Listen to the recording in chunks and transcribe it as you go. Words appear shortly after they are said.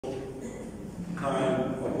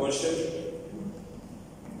time of worship.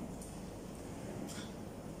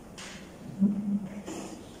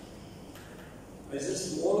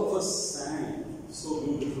 All of us sang so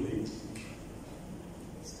beautifully.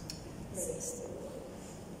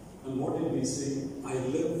 And what did we sing? I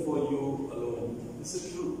live for you alone. Is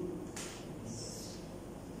it true?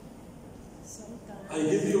 I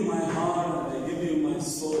give you my heart, I give you my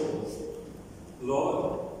soul.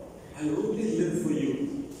 Lord, I only live for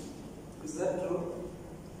you. Is that true?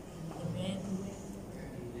 Amen.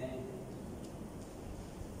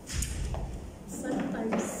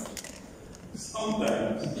 Sometimes.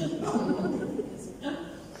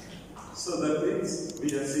 So that means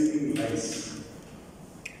we are singing lies.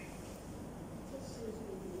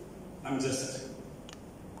 I'm just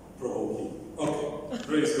provoking. Okay,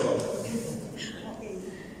 praise God.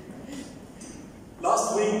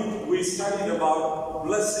 Last week we studied about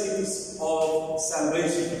blessings of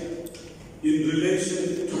salvation in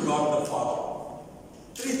relation to God the Father.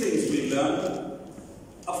 Three things we learned.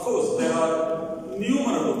 Of course, there are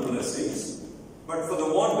innumerable blessings, but for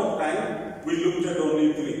the want of time, we looked at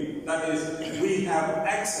only three. That is, we have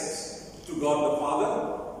access to God the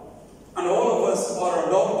Father, and all of us are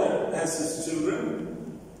adopted as His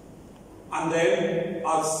children, and then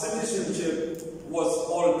our citizenship was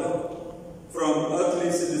altered from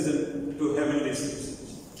earthly citizen to heavenly citizen.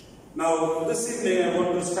 Now, this evening I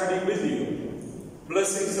want to study with you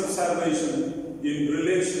blessings of salvation in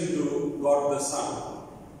relation to God the Son.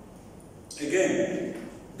 Again,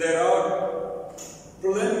 there are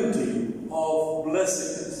plenty of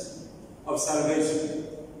blessings of salvation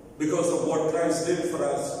because of what Christ did for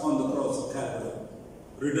us on the cross of Calvary.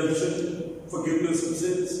 Redemption, forgiveness of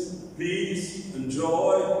sins, peace and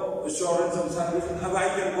joy, assurance of salvation. And I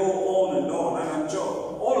can go on, and I'm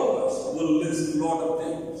sure all of us will list a lot of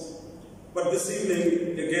things. But this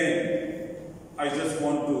evening, again, I just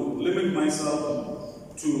want to limit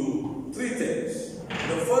myself to three things.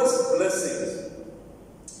 The first blessing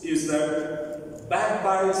is that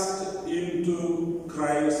baptized into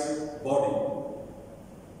Christ's body.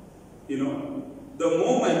 You know, the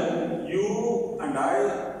moment you and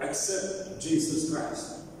I accept Jesus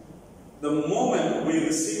Christ, the moment we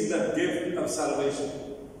receive that gift of salvation,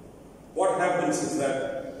 what happens is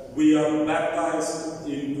that we are baptized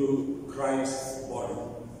into Christ's body.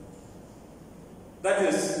 That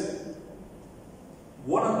is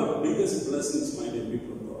one of the biggest blessings, my dear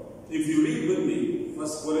people of God. If you read with me 1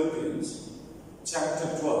 Corinthians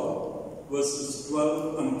chapter 12, verses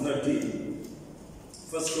 12 and 13.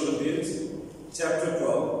 1 Corinthians chapter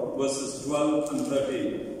 12, verses 12 and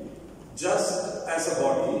 13. Just as a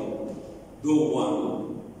body, though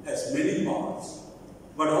one, has many parts,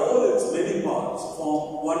 but all its many parts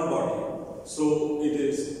form one body, so it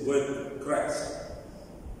is with Christ.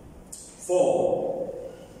 For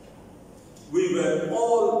we were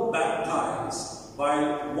all baptized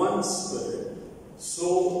by one Spirit,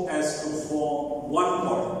 so as to form one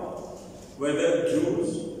body, whether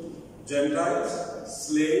Jews, Gentiles,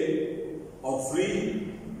 slave or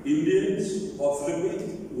free, Indians or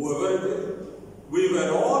Philippines, whoever it is, we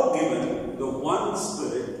were all given the one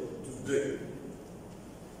Spirit to drink.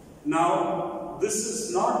 Now, this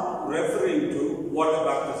is not referring to water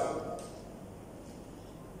baptism.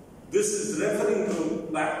 This is referring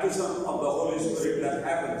to baptism of the Holy Spirit that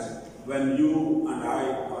happens when you and I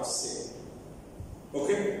are saved.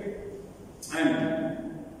 Okay?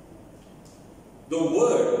 And the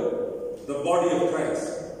Word, the body of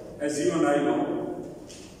Christ, as you and I know,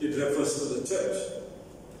 it refers to the church.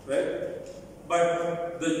 Right?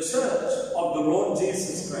 But the church of the Lord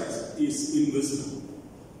Jesus Christ is invisible.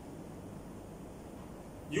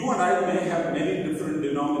 You and I may have many different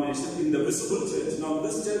denominations in the visible church. Now,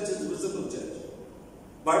 this church is visible church.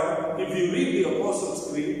 But if you read the Apostles'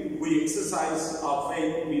 Creed, we exercise our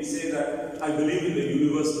faith. We say that I believe in the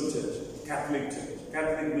universal church, Catholic church.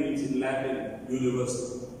 Catholic means in Latin,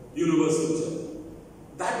 universal. Universal church.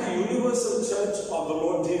 That universal church of the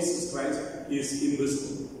Lord Jesus Christ is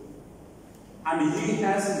invisible. And He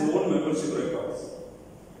has His own membership records.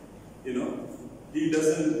 You know, He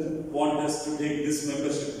doesn't want us to take this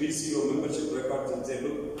membership, PCO membership records and say,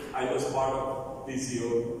 look, I was part of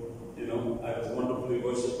PCO. You know, I was wonderfully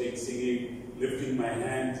worshiping, singing, lifting my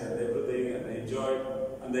hands and everything, and I enjoyed.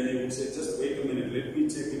 And then He would say, just wait a minute, let me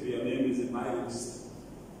check if your name is in my register.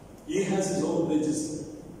 He has His own register.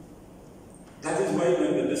 That is why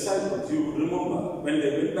when the disciples, you would remember, when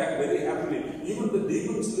they went back very happily, even the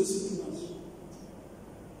demons listened to us.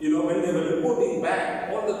 You know, when they were reporting back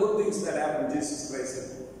all the good things that happened, Jesus Christ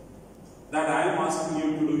said, that I am asking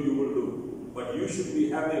you to do, you will do. But you should be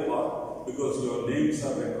happy about because your names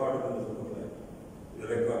are recorded in the book of life.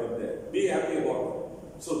 recorded there. Be happy about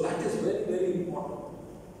it. So that is very, very important.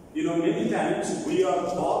 You know, many times we are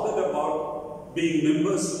bothered about being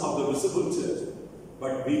members of the visible church,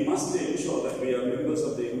 but we must ensure that we are members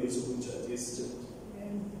of the invisible church, His church.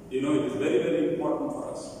 You know, it is very, very important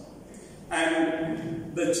for us.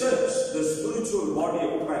 And the church, the spiritual body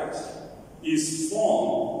of Christ, is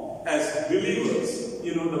formed as believers.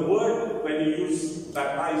 You know, the word when you use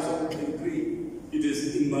baptizo in Greek, it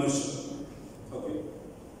is immersion. Okay?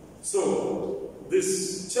 So,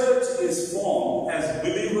 this church is formed as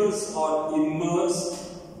believers are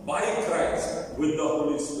immersed by Christ with the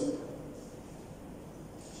Holy Spirit.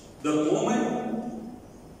 The moment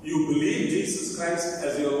you believe Jesus Christ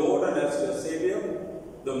as your Lord and as your Savior,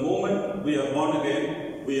 the moment we are born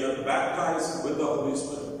again, we are baptized with the Holy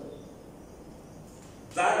Spirit.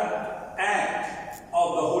 That act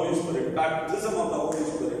of the Holy Spirit, baptism of the Holy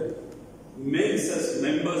Spirit, makes us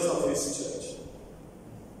members of His church.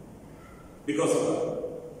 Because of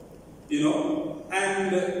that. You know,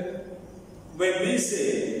 and when we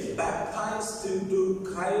say baptized into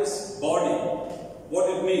Christ's body, what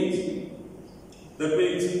it means? That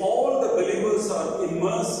means all the believers are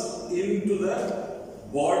immersed into the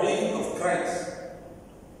body of Christ,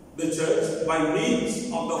 the church, by means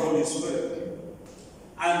of the Holy Spirit.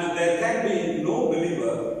 And there can be no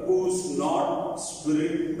believer who is not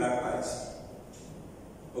Spirit baptized.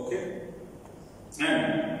 Okay?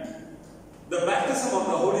 And the baptism of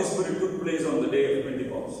the Holy Spirit took place on the day of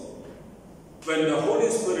Pentecost, when the Holy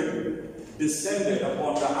Spirit descended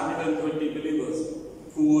upon the 120 believers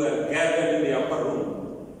who were gathered in the upper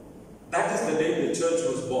room. That is the day the church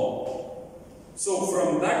was born. So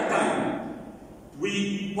from that time,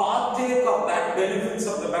 we partake of that benefits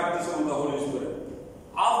of the baptism of the Holy Spirit.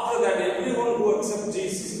 After that, everyone who accepts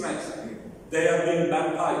Jesus Christ, they have been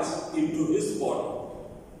baptized into His body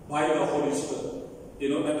by the Holy Spirit. You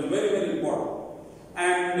know, that is very, very important.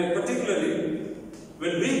 And particularly,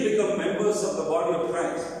 when we become members of the body of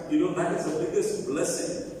Christ, you know, that is the biggest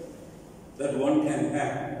blessing that one can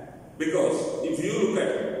have. Because if you look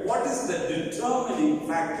at what is the determining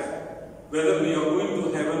factor whether we are going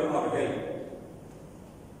to heaven or hell,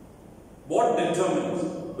 what determines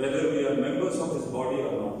whether we are members of His body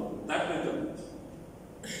or not? That determines.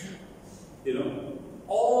 You know,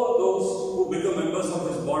 all those who become members of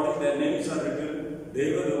His body, their names are written,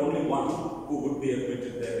 they were the only one who would be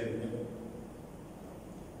admitted there in heaven.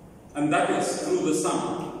 And that is through the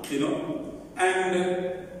Son, you know.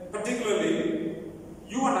 And particularly,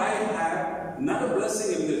 you and I have another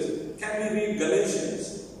blessing in this. Can we read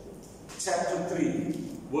Galatians chapter 3,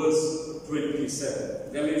 verse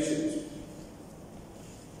 27? Galatians.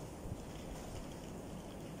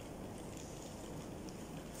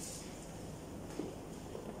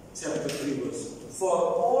 Chapter 3, verse. For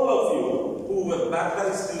all of you who were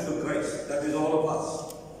baptized into Christ, that is all of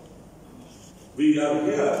us, we are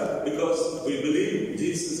here because we believe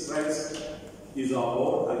Jesus Christ is our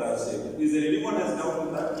Lord and our Savior. Is there anyone who has doubt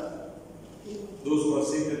in that? Those who are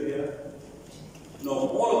seated here? No,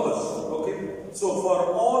 all of us. Okay? So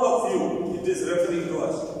for all of you, it is referring to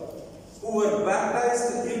us, who were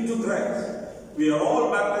baptized into Christ. We are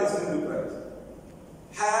all baptized into Christ.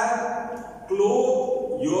 Have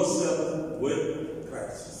clothed yourself with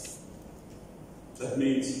Christ. That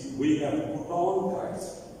means we have put on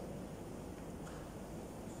Christ.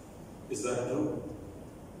 Is that true?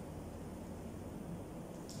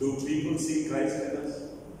 Do people see Christ in us?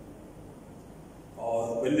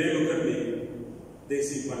 Or when they look at me, they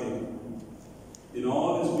see money in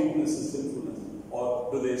all His weaknesses, sinfulness? Or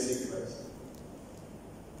do they see Christ?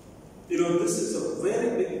 You know, this is a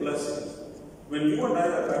very big blessing. When you and I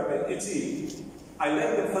are baptized, you see, I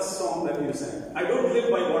like the first song that you sang. I don't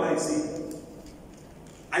live by what I see.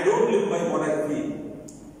 I don't live by what I feel.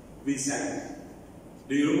 We sang.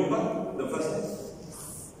 Do you remember the first one?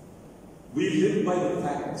 We live by the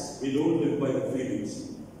facts. We don't live by the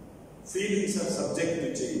feelings. Feelings are subject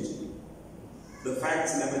to change. The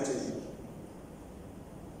facts never change.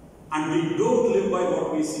 And we don't live by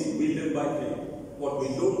what we see. We live by faith. What we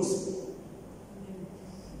don't see.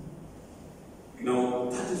 Now,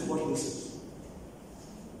 that is what this is.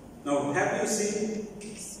 Now, have you seen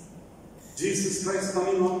Jesus Christ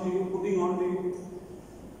coming on to you, putting on to you?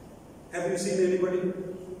 Have you seen anybody?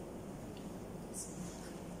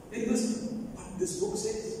 In this book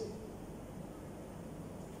says.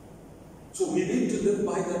 So we need to live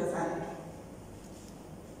by that fact.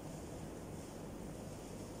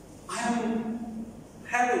 I am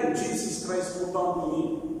having Jesus Christ put on to me.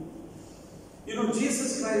 You know,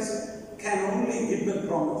 Jesus Christ can only give the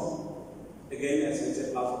promise. Again, as we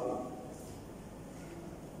said last week,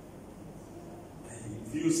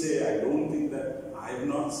 If you say, I don't think that, I have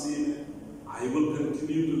not seen it, I will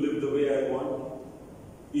continue to live the way I want,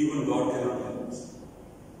 even God cannot help us.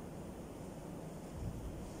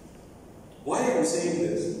 Why I am saying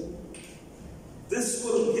this? This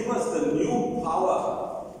will give us the new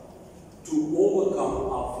power to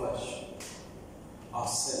overcome our flesh, our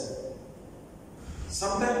sin.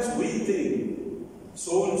 Sometimes we think,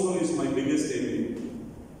 so and so is my biggest enemy.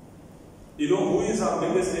 You know who is our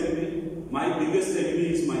biggest enemy? My biggest enemy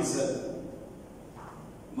is myself,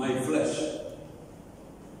 my flesh.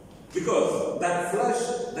 Because that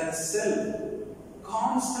flesh, that self,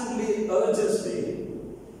 constantly urges me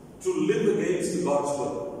to live against God's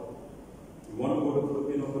will. You want to go to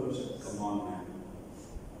Filipino fellowship? Come on, man.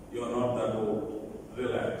 You are not that old.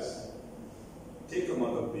 Relax. Take a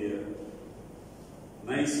mug of beer.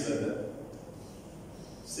 Nice weather.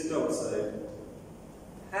 Sit outside.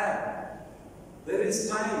 Have. There is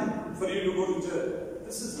time for you to go to church.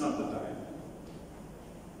 This is not the time.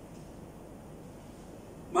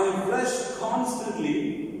 My flesh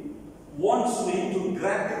constantly wants me to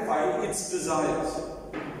gratify its desires.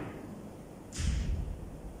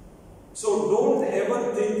 So don't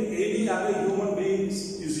ever think any other human being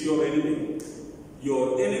is your enemy.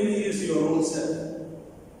 Your enemy is your own self.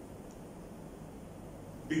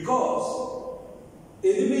 Because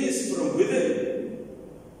enemy is from within.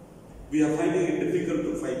 We are finding it difficult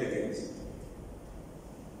to fight against.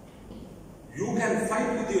 You can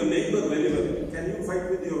fight with your neighbor very well. Can you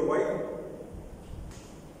fight with your wife?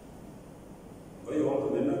 Why all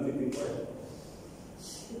the men are keeping quiet?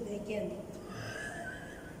 They can.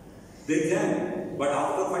 They can, but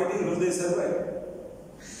after fighting, will they survive?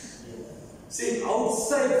 See,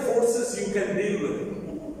 outside forces you can deal with.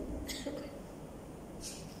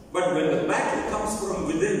 But when the battle comes from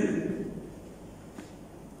within,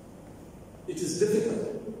 it is difficult.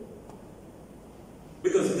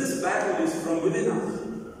 Because this battle is from within us.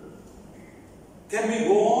 Can we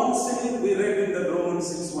go on sinning? We read in the Romans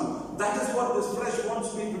 6:1. That is what this flesh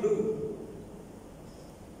wants me to do.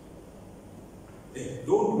 Hey,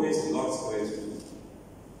 don't waste God's grace.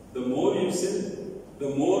 The more you sin, the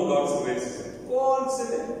more God's grace is. Go on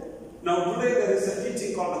sinning. Now today there is a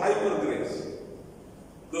teaching called hyper grace.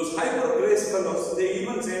 Those hyper grace fellows, they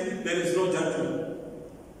even say there is no judgment.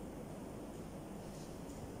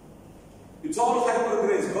 It's all hyper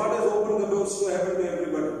grace. God has opened the doors to heaven to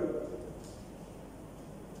everybody.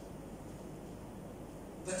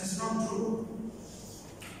 That is not true.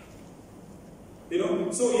 You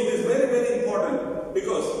know, so it is very, very important,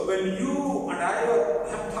 because when you and I are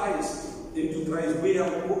baptized into Christ, we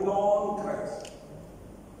have put on Christ.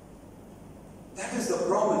 That is the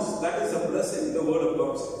promise, that is the blessing the Word of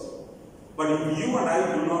God says. But if you and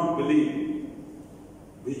I do not believe,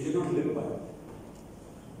 we cannot live by it.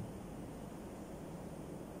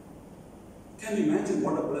 Can you imagine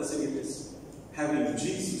what a blessing it is, having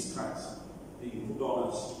Jesus Christ being put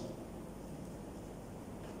on us?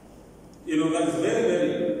 You know, that is very,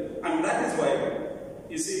 very, and that is why,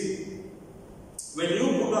 you see, when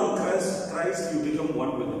you put on Christ, you become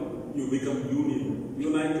one with Him. You become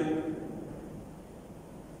united.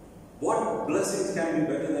 What blessings can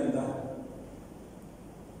be better than that?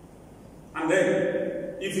 And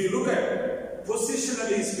then, if you look at,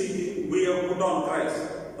 positionally speaking, we have put on Christ,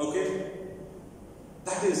 okay?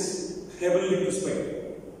 That is heavenly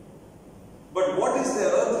perspective. But what is the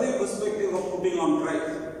earthly perspective of putting on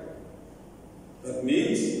Christ? That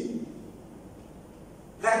means,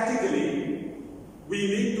 practically, we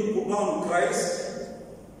need to put on Christ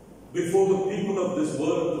before the people of this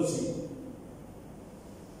world to see.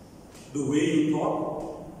 The way you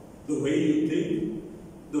talk, the way you think,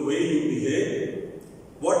 the way you behave,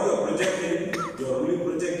 what you are projecting, you are only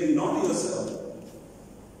projecting not yourself,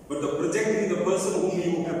 but the projecting the person whom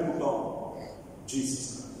you have put on,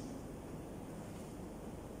 Jesus Christ.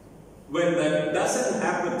 When that doesn't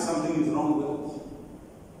happen, something is wrong with us.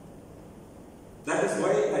 That is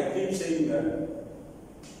why I keep saying that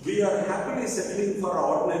we are happily settling for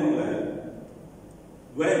our ordinary life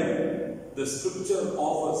when the Scripture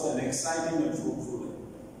offers an exciting and fruitful life.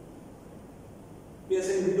 We are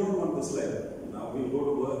saying we don't want this life. Now we go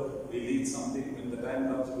to work, we lead something, when the time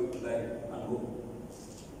comes we will die and go.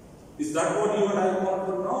 Is that what you and I want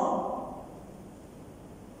or not?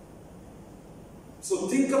 So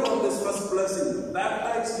think about this first blessing,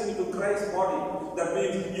 baptized into Christ's body. That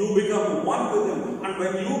means you become one with Him. And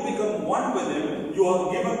when you become one with Him, you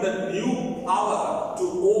are given that new power to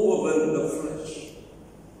overwhelm the flesh.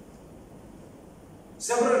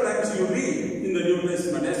 Several times you read in the New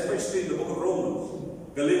Testament, especially in the book of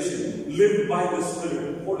Romans, Galatians, live by the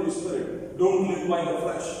Spirit, Holy Spirit. Don't live by the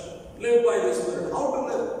flesh. Live by the Spirit. How to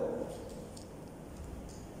live?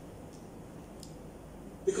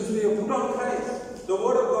 Because we have put on Christ. The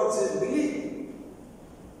Word of God says, believe.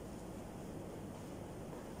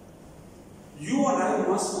 You and I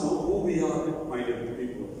must know who we are, my dear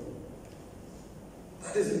people.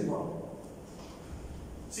 That is important.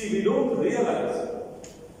 See, we don't realize,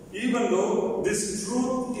 even though this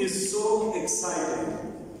truth is so exciting,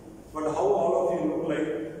 but how all of you look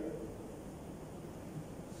like?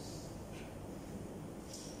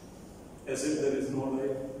 As if there is no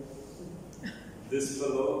life. This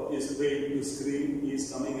fellow is paid to scream. He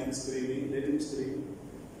is coming and screaming. Let him scream.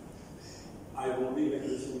 I won't be like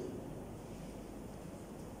this one.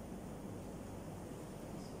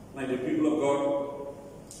 My dear people of God,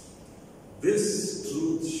 this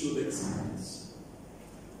truth should excite us.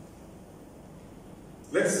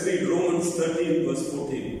 Let's read Romans 13 verse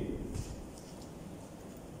 14.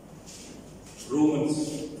 Romans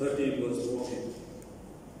 13 verse 14.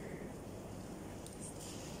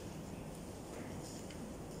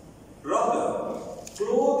 Rather,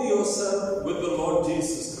 clothe yourself with the Lord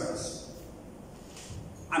Jesus Christ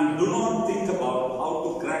and do not think about how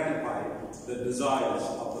to gratify the desires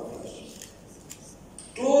of the flesh.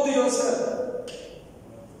 Clothe yourself.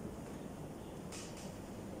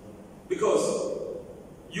 Because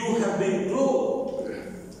you have been clothed.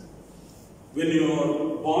 When you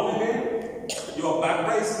are born again, you are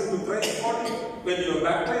baptized into Christ's body. When you are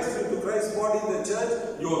baptized into Christ's body in the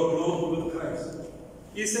church, you are clothed with Christ.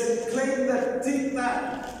 He said, claim that, think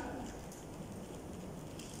that.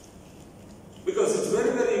 Because it's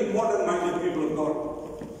very, very important, my dear people of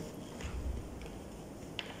God.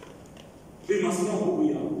 We must know who we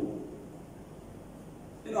are.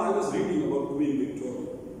 You know, I was reading about Queen Victoria.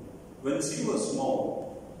 When she was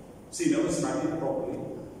small, she never studied properly.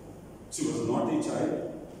 She was a naughty child.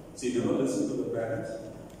 She never listened to the parents.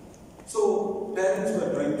 So, parents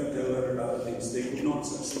were trying to tell her other things. They could not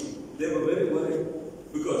succeed. They were very worried.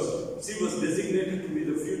 Because she was designated to be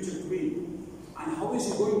the future queen. And how is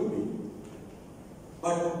she going to be?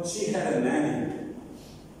 But she had a nanny.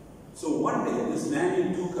 So one day this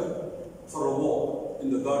nanny took her for a walk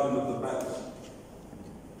in the garden of the palace.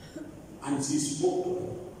 And she spoke to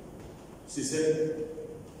her. She said,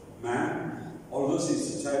 ma'am, although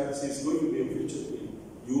she's a child, she's going to be a future queen.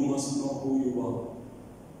 You must know who you are.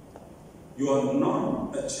 You are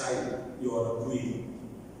not a child, you are a queen.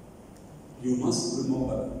 You must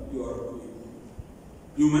remember you are a queen.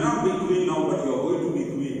 You may not be queen now, but you are going to be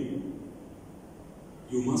queen.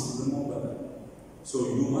 You must remember that. So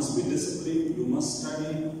you must be disciplined, you must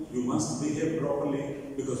study, you must behave properly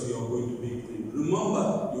because you are going to be queen.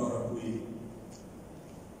 Remember you are a queen.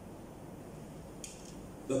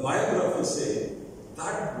 The biographers say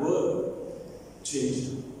that word changed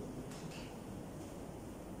her.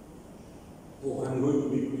 Oh, I'm going to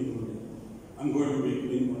be queen one day. I'm going to be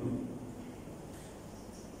queen one day.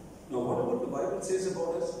 Now, what about the Bible says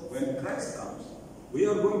about us? When Christ comes, we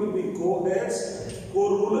are going to be co-heirs,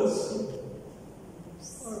 co-rulers.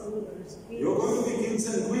 You're going to be kings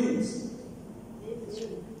and queens.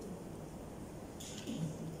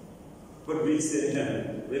 But we say,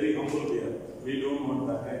 very humble here, we don't want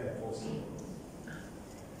that kind of person.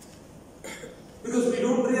 Because we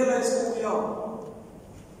don't realize who we are.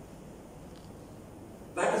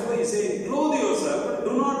 That is why he's saying, clothe yourself, but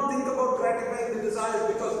do not think about gratifying the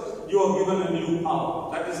desires because you are given a new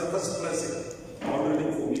power. That is the first blessing.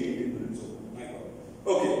 Already for me 18 minutes old. My God.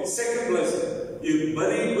 Okay, second blessing. You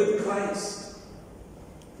buried with Christ.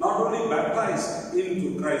 Not only baptized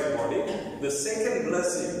into Christ's body, the second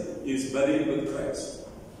blessing is buried with Christ.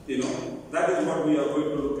 You know, that is what we are going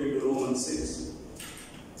to look into Romans 6.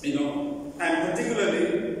 You know, and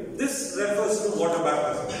particularly, this refers to water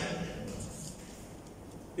baptism.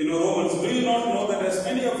 You know, Romans, do you not know that as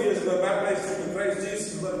many of you as were baptized into Christ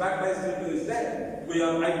Jesus were baptized into his death? We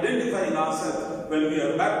are identifying ourselves when we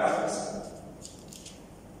are baptized.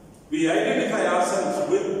 We identify ourselves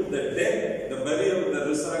with the death, the burial, the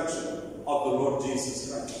resurrection of the Lord Jesus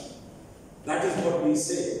Christ. That is what we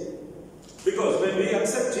say. Because when we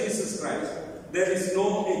accept Jesus Christ, there is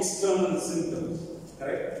no external symptoms.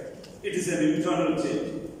 Correct? It is an internal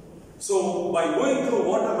change. So, by going through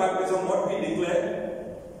water baptism, what we declare,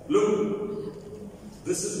 look,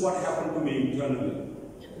 this is what happened to me internally.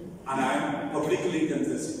 And I am publicly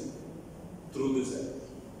confessing through this act.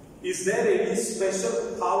 Is there any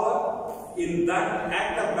special power in that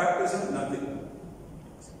act of baptism? Nothing.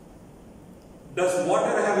 Does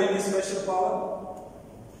water have any special power?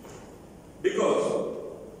 Because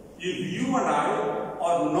if you and I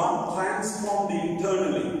are not transformed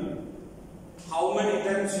internally, how many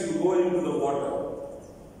times you go into the water?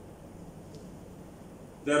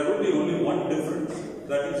 There will be only one difference,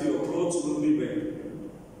 that is your clothes will be wet.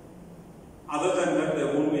 Other than that, there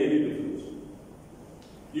won't be any difference.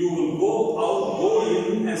 You will go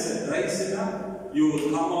in as a dry sinner, you will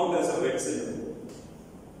come out as a wet sinner.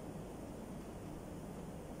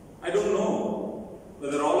 I don't know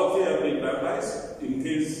whether all of you have been baptized. In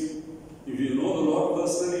case, if you know the Lord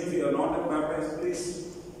personally, if you are not baptized,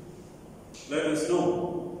 please let us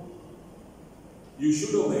know. You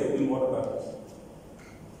should obey in water baptism.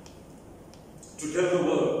 To tell the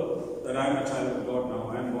world that I am a child of God now,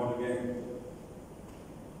 I am born again.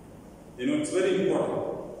 You know, it's very important.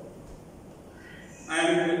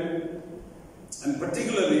 And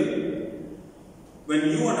particularly, when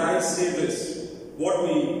you and I say this, what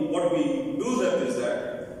we do that is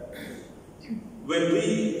that when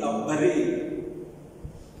we are buried,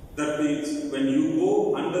 that means when you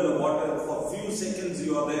go under the water for a few seconds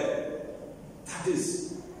you are there, that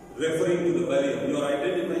is referring to the burial. You are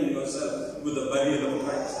identifying yourself with the burial of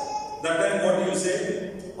Christ. That time what do you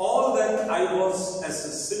say? All that I was as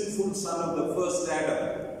a sinful son of the first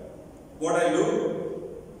Adam, what I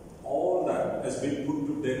do? All that has been put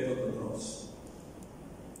to death on the cross.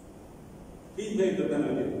 He paid the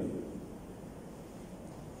penalty.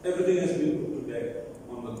 Everything has been put to death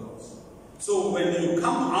on the cross. So when you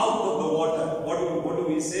come out of the water, what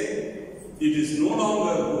do we say? It is no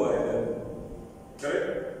longer who I am.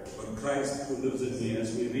 Correct? But Christ who lives in me,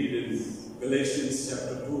 as we read in Galatians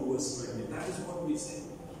chapter 2 verse 20. That is what we say.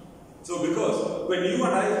 So because when you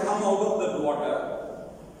and I come out of that water,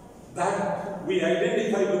 that we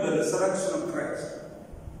identify with the resurrection of Christ.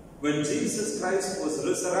 When Jesus Christ was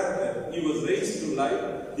resurrected, He was raised to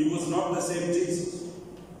life, He was not the same Jesus.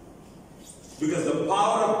 Because the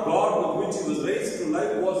power of God with which He was raised to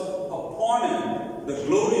life was upon Him, the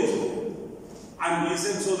glorious one. And He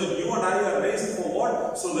said, so that you and I are raised for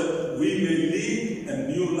what? So that we may lead a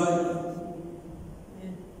new life.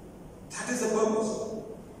 That is the purpose.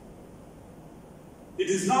 It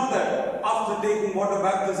is not that after taking water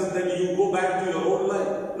baptism, then you go back to your old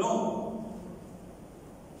life. No.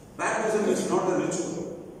 Baptism is not a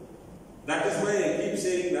ritual. That is why I keep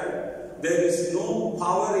saying that there is no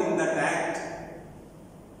power in that act.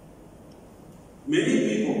 Many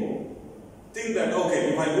people think that,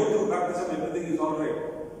 okay, if I go through baptism, everything is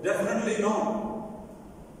alright. Definitely not.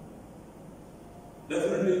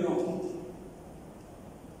 Definitely not.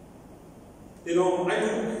 You know,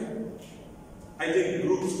 I take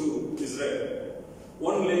groups to Israel.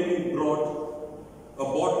 One lady brought a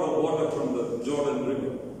bottle of water from the Jordan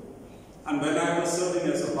River. And when I was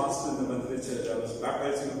serving as a pastor in the Methodist Church, I was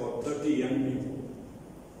baptizing about 30 young people.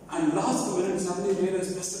 And last minute, somebody made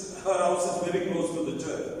us, Pastor, her house is very close to the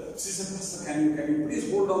church. She said, Pastor, can you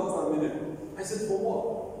please hold on for a minute? I said, for what?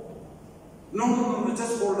 No,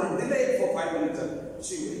 just hold on. Delay it for 5 minutes. And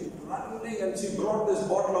she went running and she brought this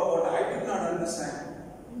bottle of water. I did not understand.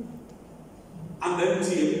 And then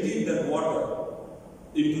she emptied that water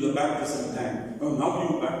into the baptism tank. Oh, now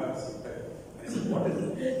you baptize. I said, what is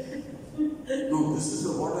it? No, this is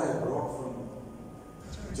the water I brought from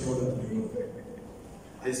Jordan.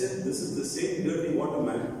 I said, this is the same dirty water,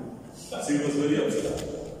 man. She was very upset.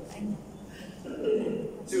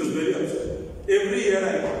 She was very upset. Every year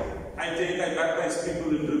I baptize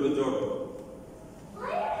people in River Jordan.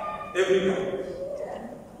 Every time.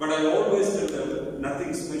 But I always tell them,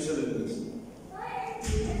 nothing special in this.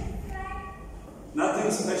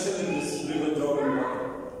 Nothing special in this River Jordan water.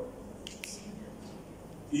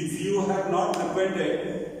 If you have not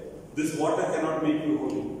repented, this water cannot make you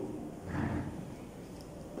holy.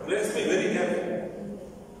 Let's be very careful.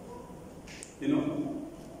 You know,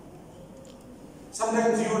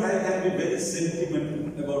 sometimes you and I can be very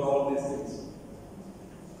sentimental about all these things.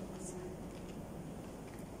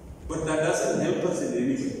 But that doesn't help us in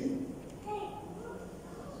any way.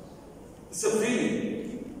 It's a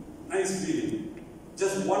feeling, nice feeling.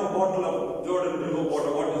 Just one bottle of Jordan River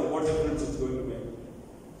water, what difference it's going to make?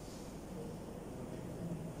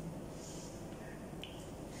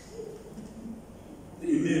 The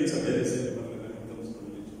Indians are very sentimental when it comes to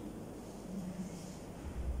religion.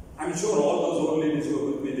 I'm sure all those old ladies who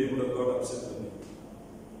were with me, they would have got upset with me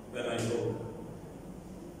when I told.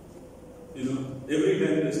 You know, every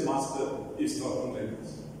time this master is talking like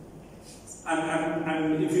this.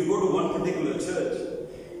 And if you go to one particular church,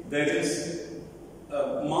 there is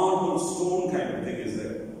a marble stone kind of thing is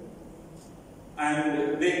there.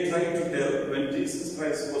 And they tried to tell when Jesus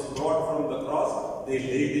Christ was brought from the cross, they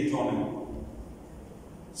laid it on him.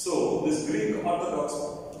 So this Greek Orthodox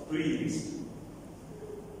priest,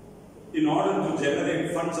 in order to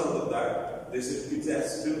generate funds out of that, they said it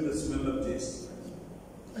has still the smell of Jesus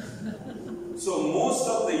Christ. So most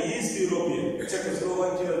of the East European,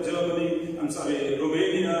 Czechoslovakia, Germany,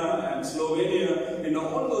 Romania and Slovenia,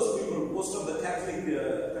 all those people, most of the Catholic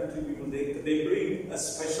country people, they bring a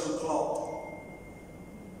special cloth.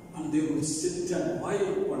 And they will sit and wipe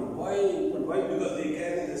and wipe because they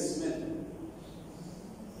carry the smell.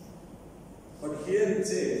 But here it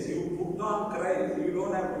says, you put on Christ, you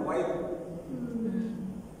don't have to wipe.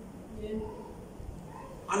 Yeah.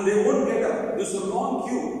 And they won't get up. There's a long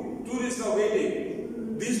queue. Tourists are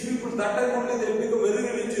waiting. These people, that time only they will become very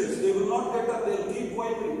religious. They will not get up, they will keep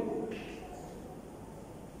wiping.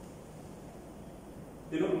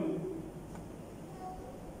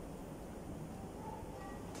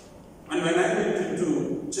 And when I went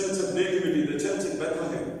into Church of Nativity, the church in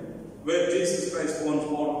Bethlehem, where Jesus Christ was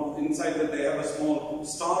born, inside that they have a small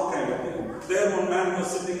star kind of thing. There one man was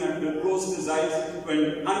sitting and closed his eyes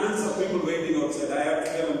when hundreds of people waiting outside. I have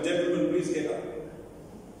to tell him, gentlemen, please get up.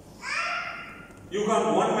 You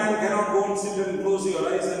can't, one man cannot go and sit and close your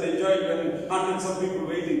eyes and enjoy it when hundreds of people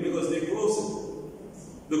waiting because they close it.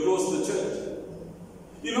 They close the church.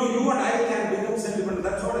 You and I can become sentimental.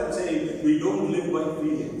 That's what I'm saying. We don't live by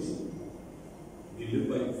feelings. We live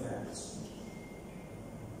by facts.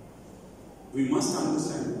 We must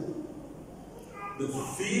understand the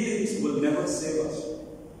feelings will never save us.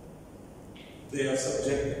 They are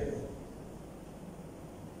subjective.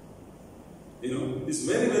 It's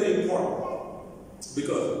very, very important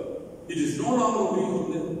because it is no longer we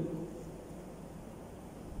who live.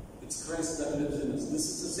 It's Christ that lives in us. This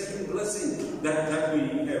is the second blessing that we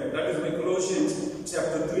have. That is why Colossians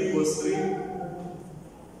chapter 3 verse 3.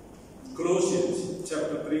 Colossians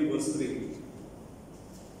chapter 3 verse 3.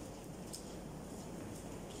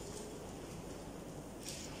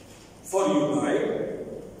 For you died,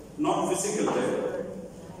 not physical death,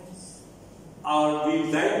 or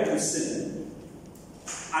we died to sin.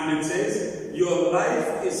 And it says, your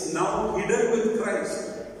life is now hidden with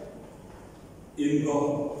Christ in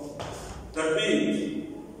God. That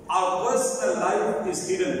means, our personal life is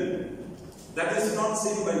hidden. That is not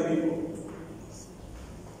seen by people.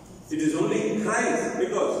 It is only in Christ,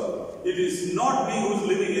 because it is not me who is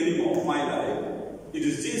living anymore, my life. It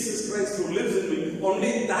is Jesus Christ who lives in me.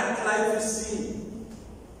 Only that life is seen.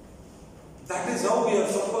 That is how we are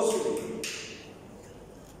supposed to be.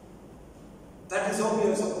 That is how we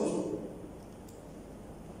are supposed to be.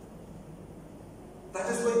 That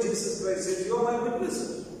is why Jesus Christ says, you are my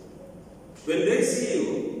witnesses. When they see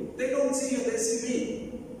you, they don't see you, they see me.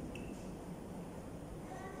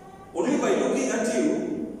 Only by looking at you,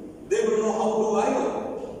 they will know how do I look.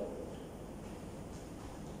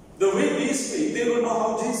 The way we speak, they will know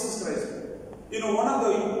how Jesus Christ speaks. One of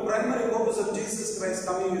the primary purposes of Jesus Christ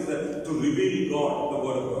coming is that to reveal God, the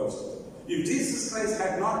Word of God. If Jesus Christ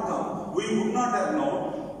had not come, we would not have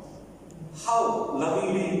known how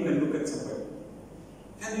lovingly you can look at somebody.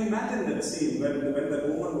 Can you imagine that scene when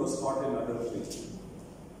the woman was caught in adultery?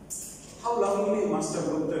 How lovingly he must have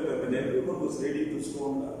looked at her when everyone was ready to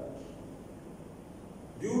stone her.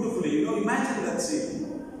 Beautifully, imagine that scene.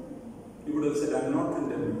 He would have said, I am not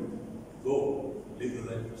condemning you. Go, live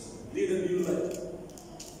the life. Lead a new life.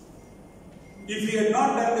 If he had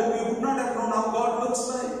not done that, we would not have known how God looks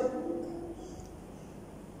like.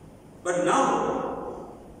 But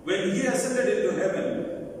now, when he ascended into heaven,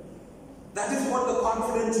 that is what the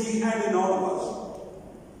confidence he had in all of us.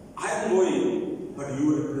 I am going, but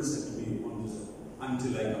you represent me on this earth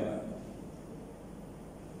until I come back.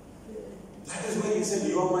 That is why he said,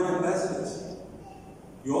 you are my ambassadors.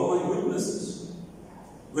 You are my witnesses.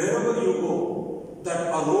 Wherever you go, that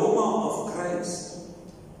aroma of Christ.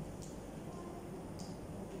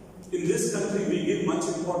 In this country, we give much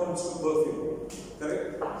importance to perfume.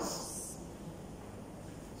 Correct?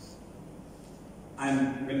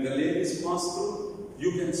 And when the ladies pass through,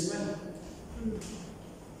 you can smell.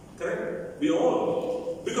 Correct? We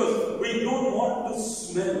all. Because we don't want to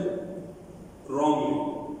smell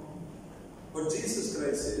wrongly. But Jesus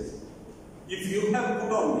Christ says, if you have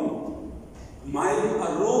put on me, my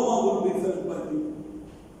aroma will be felt by you.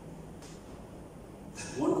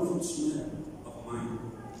 That wonderful smell of mine.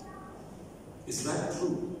 Is that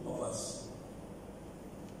true of us?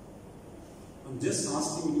 I'm just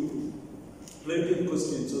asking you plenty of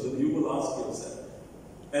questions so that you will ask yourself,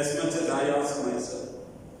 as much as I ask myself.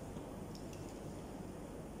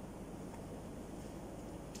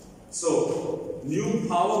 So, new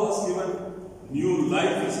power was given, new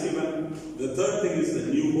life is given. The third thing is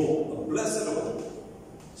the new hope, a blessed hope.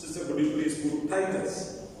 Sister, could you please put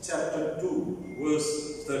Titus chapter 2,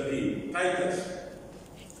 verse 13. Titus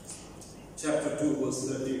chapter 2, verse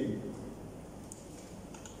 13.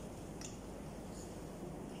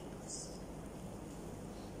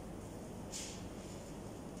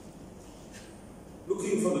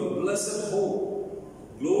 looking for the blessed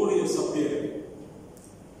hope, glorious appearing.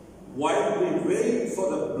 While we wait for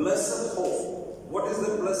the blessed hope, what is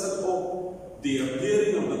the blessed hope? The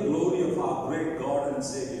appearing of the glory of our great God and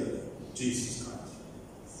Savior, Jesus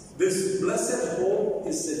Christ. This blessed hope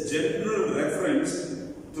is a general reference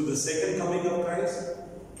to the second coming of Christ,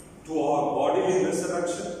 to our bodily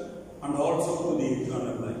resurrection, and also to the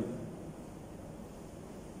eternal life.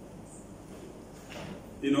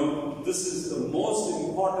 You know, this is the most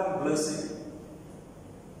important blessing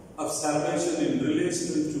of salvation in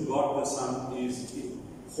relation to God the Son, is the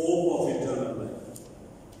hope of eternal life.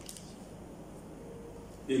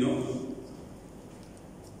 You know,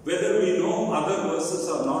 whether we know other verses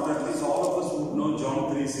or not, at least all of us would know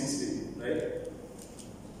John 3:16, right?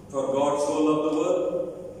 For God so loved the world.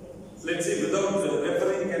 Let's say without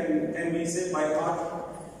referring, can we say by heart?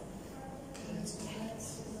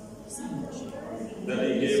 That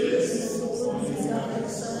He gave His Son,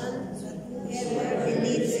 whoever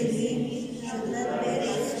believes in Him should not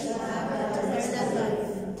perish but have eternal life.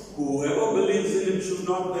 Whoever believes in Him should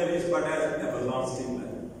not perish but have everlasting life.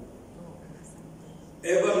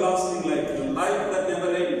 Everlasting life, the life that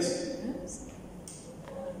never ends.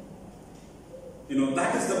 You know,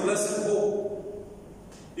 that is the blessed hope.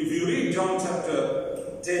 If you read John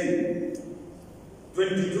chapter 10,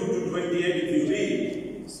 22 to 28, if you read,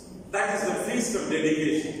 that is the feast of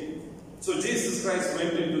dedication. So Jesus Christ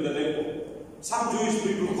went into the temple. Some Jewish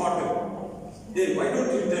people caught him. Hey, why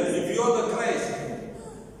don't you tell? If you are the Christ,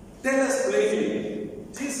 tell us plainly.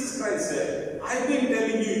 Jesus Christ said, I've been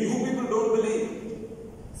telling you, you people don't believe.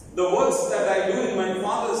 The works that I do in my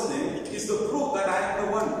Father's name is the proof that I am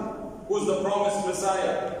the one who is the promised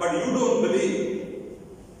Messiah. But you don't believe.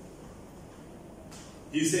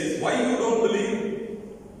 He says, why you don't believe?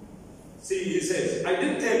 See, he says, I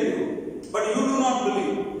did tell you, but you do not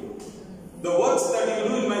believe. The works that you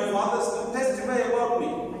do in my Father's name testify about me.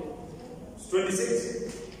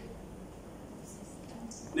 26.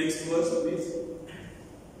 Next verse, please.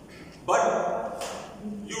 But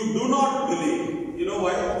you do not believe. You know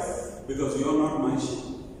why? Because you are not my sheep.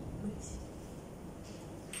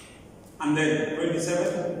 And then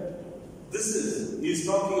 27. He is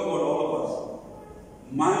talking about all of us.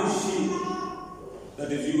 My sheep,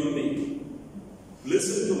 that is you and me,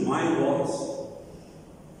 listen to my voice,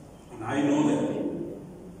 and I know them.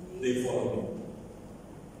 They follow me.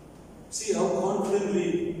 See how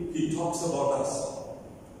confidently he talks about us.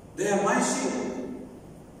 They are my sheep.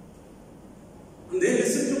 And they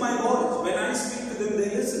listen to my voice. When I speak to them, they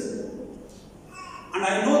listen. And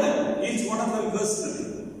I know them, each one of them personally.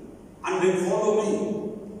 And they follow me.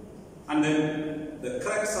 And then the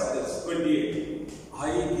crux of this, 28, I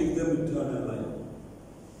give them eternal life.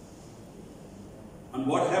 And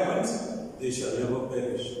what happens? They shall never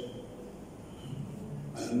perish.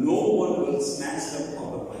 And no one will snatch them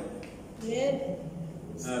out of life. Yeah.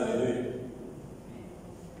 Hallelujah.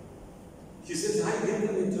 He says, I give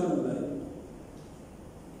them eternal life.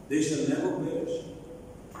 They shall never perish.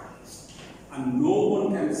 And no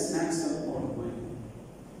one can snatch them out of my hand.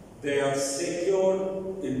 They are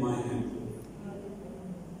secured in my hand.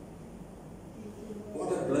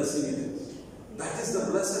 What a blessing it is. That is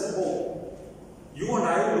the blessed hope. You and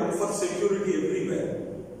I look for security everywhere.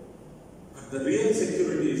 But the real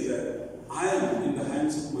security is that I am in the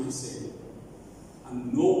hands of my Savior.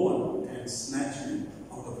 And no one can snatch me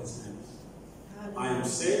out of His hands. I am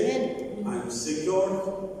saved. I am secured.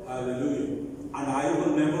 Hallelujah. And I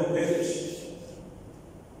will never perish.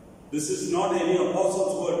 This is not any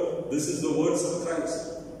apostle's word. This is the words of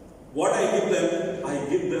Christ. What I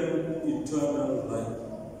give them eternal life.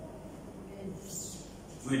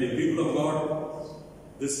 My dear people of God,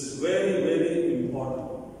 this is very, very important.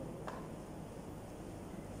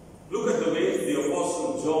 Look at the way the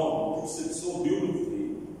Apostle John puts it so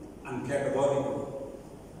beautifully and categorically.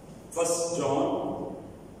 1 John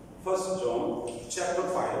chapter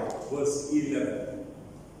 5 verse 11.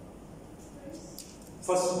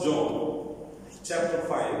 1 John chapter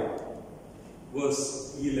 5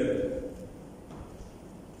 verse 11.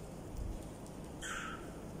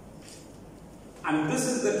 And this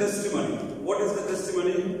is the testimony. What is the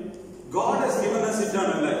testimony? God has given us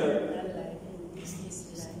eternal life.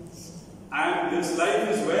 And this life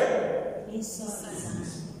is where? His Son.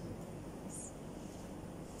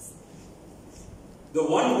 The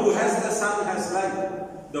one who has the Son has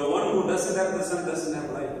life. The one who doesn't have the Son doesn't have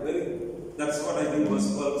life. That's what I think verse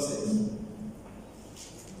 12 says.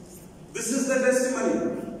 This is the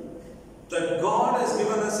testimony that God has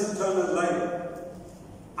given us eternal life.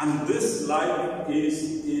 And this life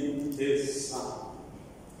is in His Son.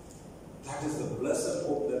 That is the blessed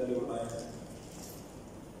hope that you and I have.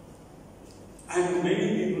 And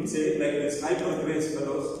many people say, like this hyper grace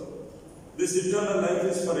fellows, this eternal life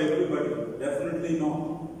is for everybody. Definitely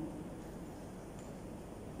not.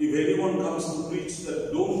 If anyone comes to preach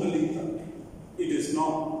that, don't believe that. It is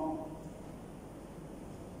not.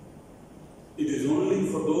 It is only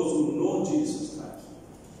for those who know Jesus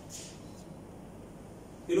Christ.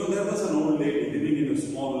 You know, there was an old lady living in a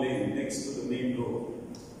small lane next to the main road.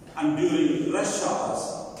 And during rush hours,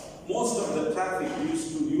 most of the traffic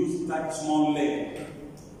used to use that small lane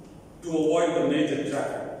to avoid the major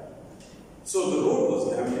traffic. So the road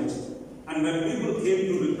was damaged, and when people came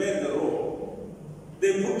to repair the road,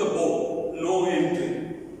 they put the board, no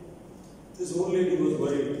entry. This old lady was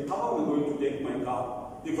worried, how am I going to take my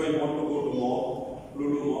car? If I want to go to mall,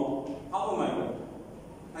 Lulu Mall, how am I going?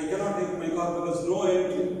 I cannot take my car because no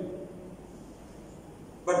entry.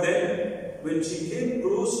 But then, when she came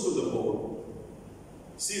close to the board,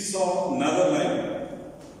 she saw another line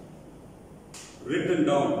written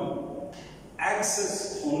down,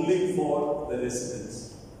 access only for the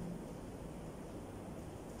residents.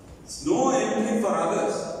 It's no entry for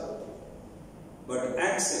others, but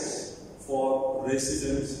access for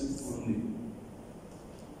residents only.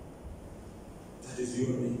 That is you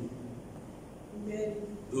and me. Amen.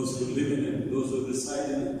 Those who live in it, those who reside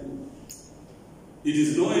in it. It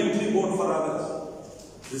is no entry board for others.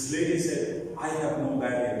 This lady said, I have no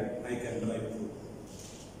barrier, I can drive through.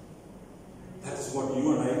 That is what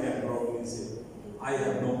you and I can probably say. I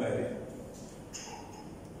have no barrier.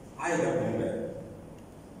 I have no barrier.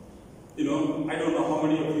 You know, I don't know how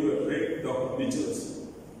many of you have read Dr. Mitchell's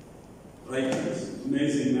writings.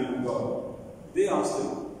 Amazing man of God. They asked him,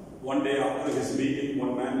 one day after his meeting,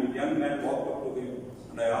 a young man walked up to him,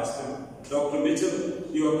 and I asked him, Dr. Mitchell,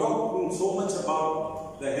 you are talking so much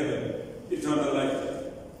about the heaven, eternal life.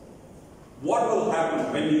 What will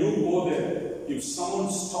happen when you go there? If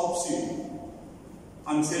someone stops you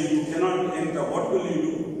and says you cannot enter, what will you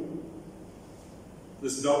do?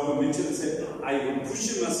 This Dr. Mitchell said, I will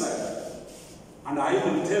push him aside and I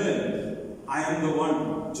will tell him, I am the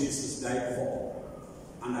one Jesus died for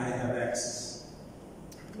and I have access.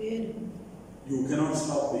 Amen. You cannot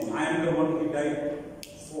stop me. I am the one he died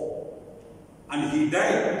for. And he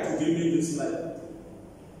died to give you this life.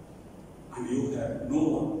 And you have no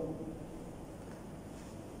one.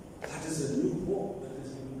 That is a new hope that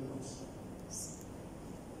is given to us.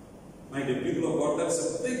 My dear people of God,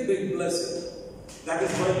 that's a big, big blessing. That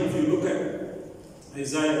is why if you look at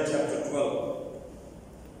Isaiah chapter 12,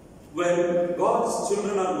 when God's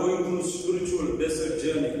children are going through spiritual desert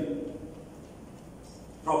journey,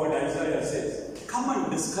 Prophet Isaiah says, come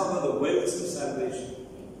and discover the wells of salvation.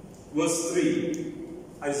 Verse 3,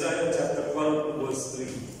 Isaiah chapter 12, verse 3.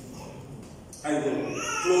 I will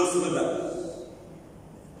close with that.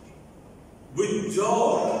 With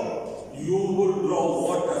joy, you will draw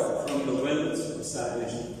water from the wells of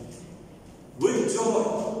salvation. With joy,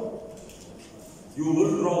 you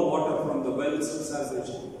will draw water from the wells of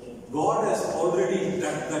salvation. God has already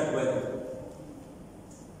dug that well.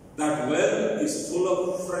 That well is full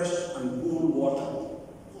of fresh and cool water.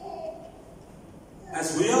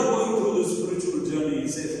 As we are going through the spiritual journey, he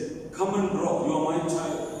says, come and draw. You are my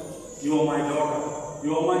child. You are my daughter.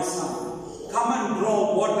 You are my son. Come and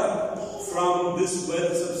draw water from this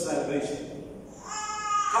wells of salvation.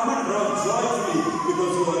 Come and draw joyfully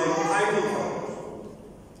because you are entitled for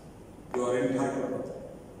it. You are entitled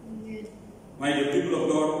for it. My dear people of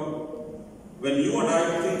God, when you and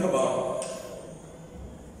I think about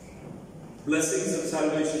blessings of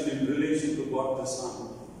salvation in relation to God the Son,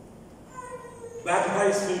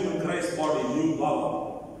 baptized into Christ's body, new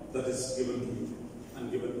power that is given to you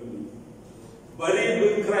and given to me. Buried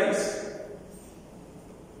with Christ,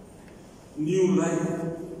 new life.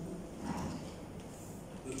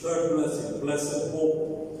 The third blessing, blessed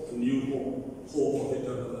hope, new hope, hope of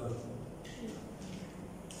eternal life.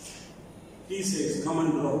 He says, come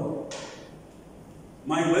and draw.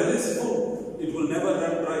 My well is full, it will never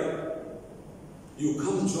run dry. You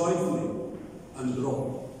come joyfully and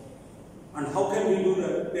draw. And how can we do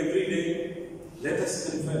that? Every day, let us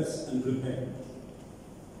confess and repent.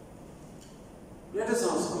 Let us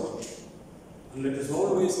ask God. And let us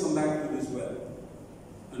always come back to this well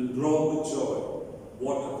and draw with joy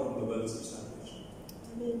water from the wells of salvation.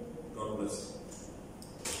 Amen. God bless you.